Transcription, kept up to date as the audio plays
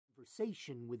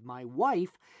conversation with my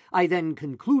wife, I then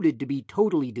concluded to be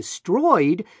totally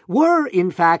destroyed, were,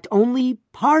 in fact, only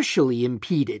partially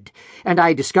impeded, and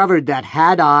I discovered that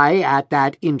had I, at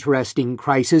that interesting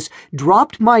crisis,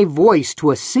 dropped my voice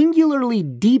to a singularly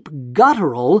deep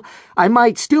guttural, I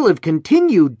might still have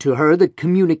continued to her the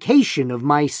communication of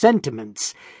my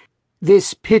sentiments.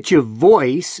 This pitch of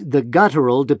voice, the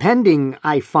guttural, depending,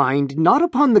 I find, not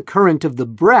upon the current of the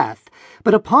breath,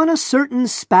 but upon a certain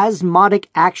spasmodic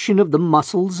action of the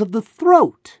muscles of the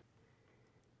throat.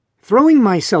 Throwing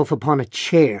myself upon a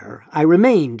chair, I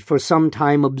remained for some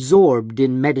time absorbed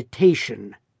in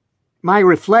meditation. My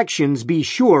reflections, be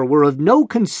sure, were of no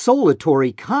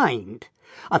consolatory kind.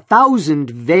 1,000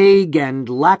 vague and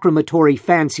lacrimatory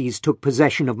fancies took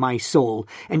possession of my soul,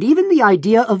 and even the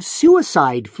idea of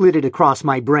suicide flitted across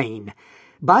my brain.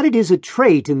 But it is a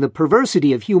trait in the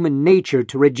perversity of human nature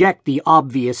to reject the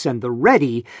obvious and the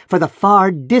ready for the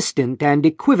far distant and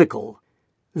equivocal.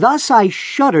 Thus I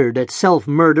shuddered at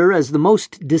self-murder as the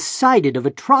most decided of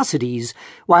atrocities,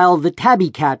 while the tabby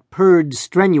cat purred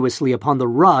strenuously upon the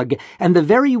rug, and the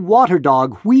very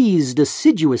water-dog wheezed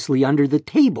assiduously under the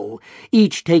table,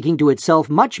 each taking to itself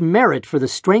much merit for the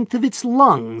strength of its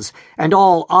lungs, and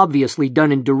all obviously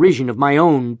done in derision of my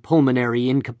own pulmonary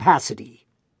incapacity.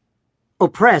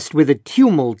 Oppressed with a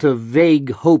tumult of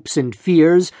vague hopes and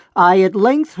fears, I at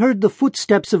length heard the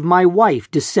footsteps of my wife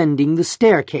descending the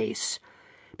staircase.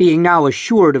 Being now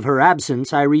assured of her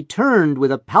absence, I returned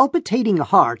with a palpitating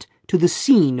heart to the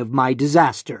scene of my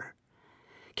disaster.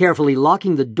 Carefully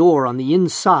locking the door on the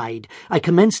inside, I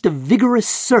commenced a vigorous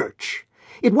search.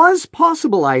 It was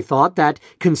possible, I thought, that,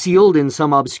 concealed in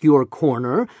some obscure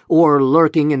corner, or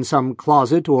lurking in some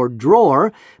closet or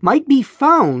drawer, might be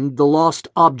found the lost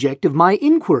object of my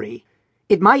inquiry.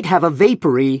 It might have a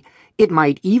vapory, it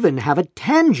might even have a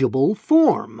tangible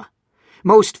form.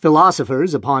 Most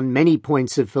philosophers, upon many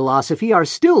points of philosophy, are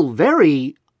still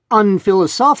very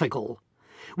unphilosophical.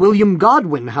 William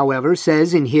Godwin, however,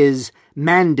 says in his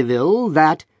Mandeville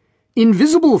that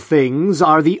invisible things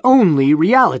are the only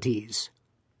realities.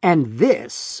 And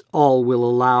this, all will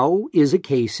allow, is a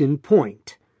case in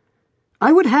point.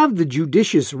 I would have the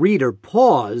judicious reader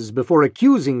pause before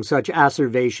accusing such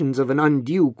asseverations of an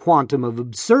undue quantum of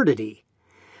absurdity.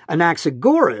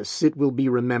 Anaxagoras, it will be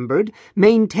remembered,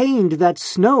 maintained that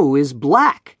snow is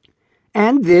black,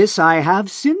 and this I have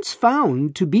since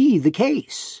found to be the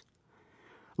case.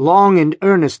 Long and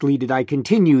earnestly did I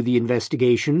continue the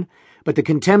investigation, but the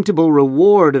contemptible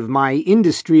reward of my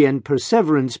industry and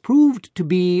perseverance proved to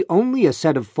be only a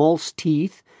set of false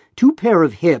teeth, 2 pair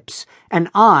of hips, an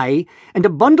eye, and a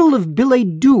bundle of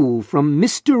billet-doux from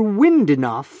Mr.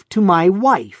 Windenough to my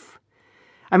wife.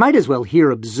 I might as well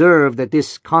here observe that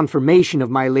this confirmation of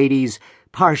my lady's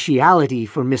partiality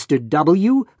for Mr.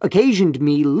 W. occasioned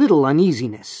me little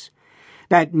uneasiness.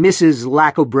 That Mrs.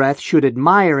 Lackobreath should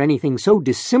admire anything so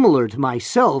dissimilar to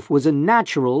myself was a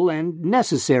natural and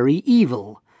necessary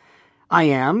evil. I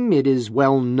am, it is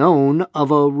well known,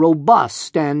 of a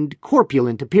robust and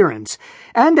corpulent appearance,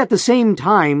 and at the same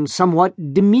time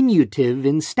somewhat diminutive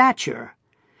in stature.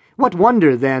 What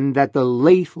wonder, then, that the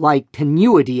lathe-like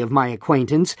tenuity of my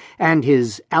acquaintance, and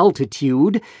his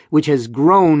altitude, which has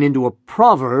grown into a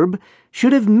proverb,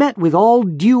 should have met with all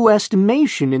due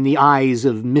estimation in the eyes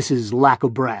of Mrs.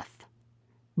 Lackobreath.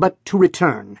 But to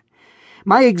return.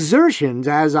 My exertions,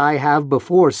 as I have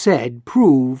before said,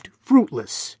 proved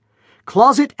fruitless.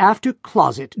 Closet after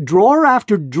closet, drawer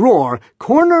after drawer,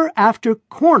 corner after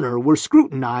corner were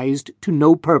scrutinized to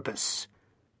no purpose.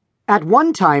 At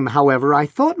one time, however, I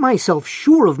thought myself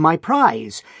sure of my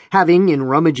prize, having, in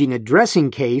rummaging a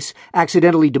dressing case,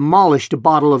 accidentally demolished a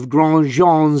bottle of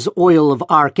Grandjean's oil of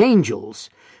archangels,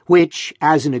 which,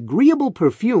 as an agreeable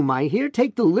perfume, I here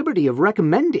take the liberty of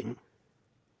recommending.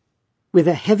 With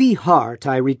a heavy heart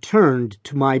I returned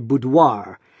to my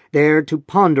boudoir, there to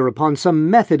ponder upon some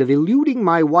method of eluding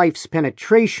my wife's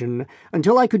penetration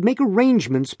until I could make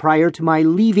arrangements prior to my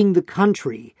leaving the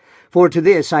country, for to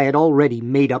this I had already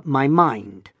made up my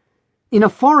mind. In a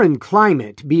foreign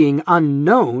climate, being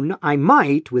unknown, I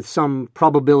might, with some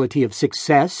probability of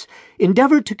success,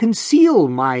 endeavor to conceal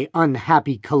my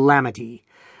unhappy calamity,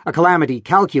 a calamity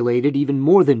calculated even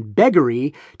more than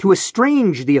beggary to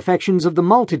estrange the affections of the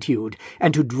multitude,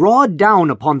 and to draw down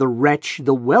upon the wretch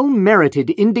the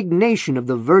well-merited indignation of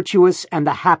the virtuous and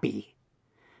the happy.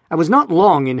 I was not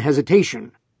long in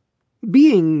hesitation.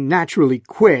 Being naturally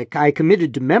quick, I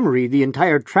committed to memory the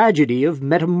entire tragedy of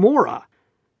Metamora.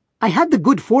 I had the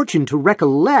good fortune to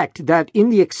recollect that in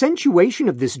the accentuation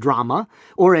of this drama,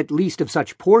 or at least of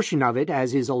such portion of it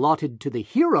as is allotted to the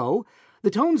hero, the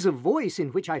tones of voice in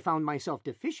which I found myself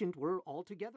deficient were altogether